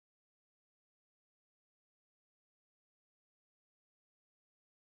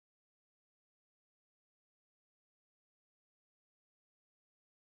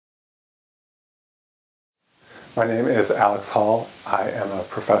My name is Alex Hall. I am a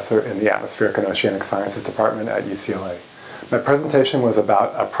professor in the Atmospheric and Oceanic Sciences Department at UCLA. My presentation was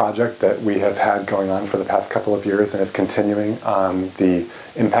about a project that we have had going on for the past couple of years and is continuing on the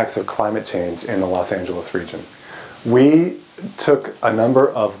impacts of climate change in the Los Angeles region. We took a number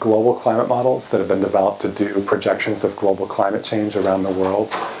of global climate models that have been developed to do projections of global climate change around the world,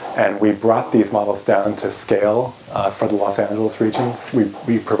 and we brought these models down to scale for the Los Angeles region.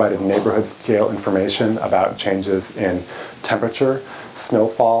 We provided neighborhood scale information about changes in temperature,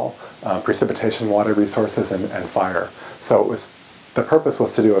 snowfall, precipitation, water resources, and fire. So the purpose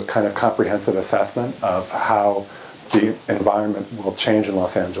was to do a kind of comprehensive assessment of how the environment will change in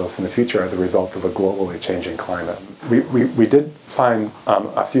Los Angeles in the future as a result of a globally changing climate. We did find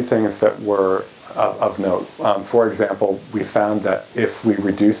a few things that were of note. For example, we found that if we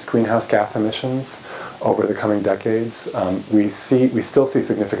reduce greenhouse gas emissions over the coming decades, we still see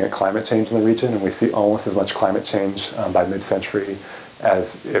significant climate change in the region, and we see almost as much climate change by mid-century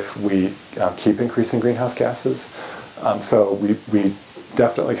as if we keep increasing greenhouse gases. So we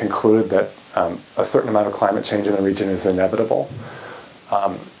definitely concluded that a certain amount of climate change in the region is inevitable.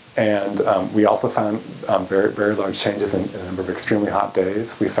 We also found very, very large changes in a number of extremely hot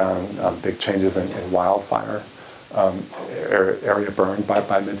days. We found big changes in wildfire area burned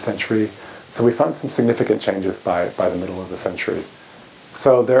by mid-century. So we found some significant changes by the middle of the century.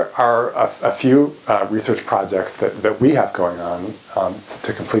 So there are a few research projects that we have going on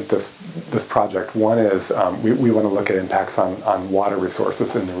to complete this project. One is we want to look at impacts on water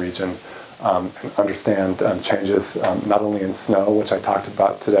resources in the region. And understand changes not only in snow, which I talked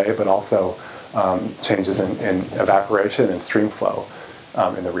about today, but also changes in evaporation and stream flow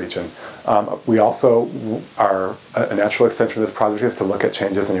in the region. We also a natural extension of this project is to look at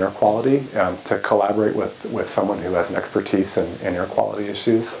changes in air quality, to collaborate with someone who has an expertise in air quality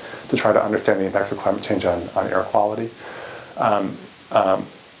issues to try to understand the impacts of climate change on air quality.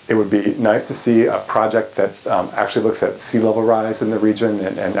 It would be nice to see a project that actually looks at sea level rise in the region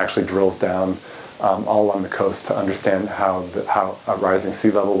and actually drills down all along the coast to understand how a rising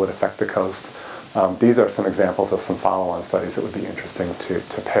sea level would affect the coast. These are some examples of some follow-on studies that would be interesting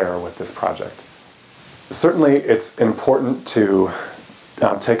to pair with this project. Certainly it's important to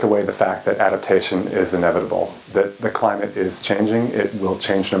take away the fact that adaptation is inevitable, that the climate is changing. It will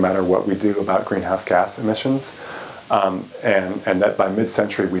change no matter what we do about greenhouse gas emissions. And that by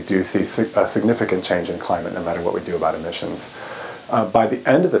mid-century we do see a significant change in climate no matter what we do about emissions. By the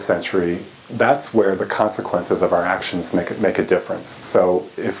end of the century, that's where the consequences of our actions make a difference. So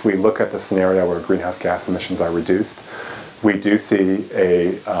if we look at the scenario where greenhouse gas emissions are reduced, we do see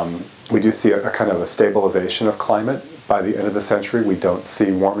a kind of a stabilization of climate. By the end of the century, we don't see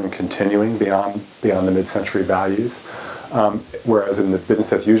warming continuing beyond the mid-century values. Whereas in the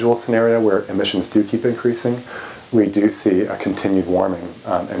business as usual scenario where emissions do keep increasing, we do see a continued warming,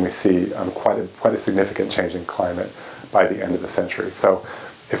 and we see quite a significant change in climate by the end of the century. So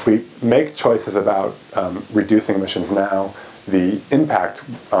if we make choices about reducing emissions now, the impact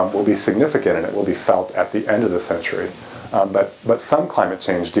will be significant and it will be felt at the end of the century. But some climate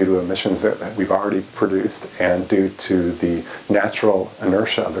change due to emissions that we've already produced and due to the natural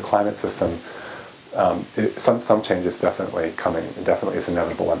inertia of the climate system, some change is definitely coming. It definitely is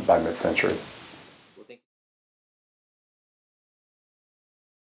inevitable by mid-century.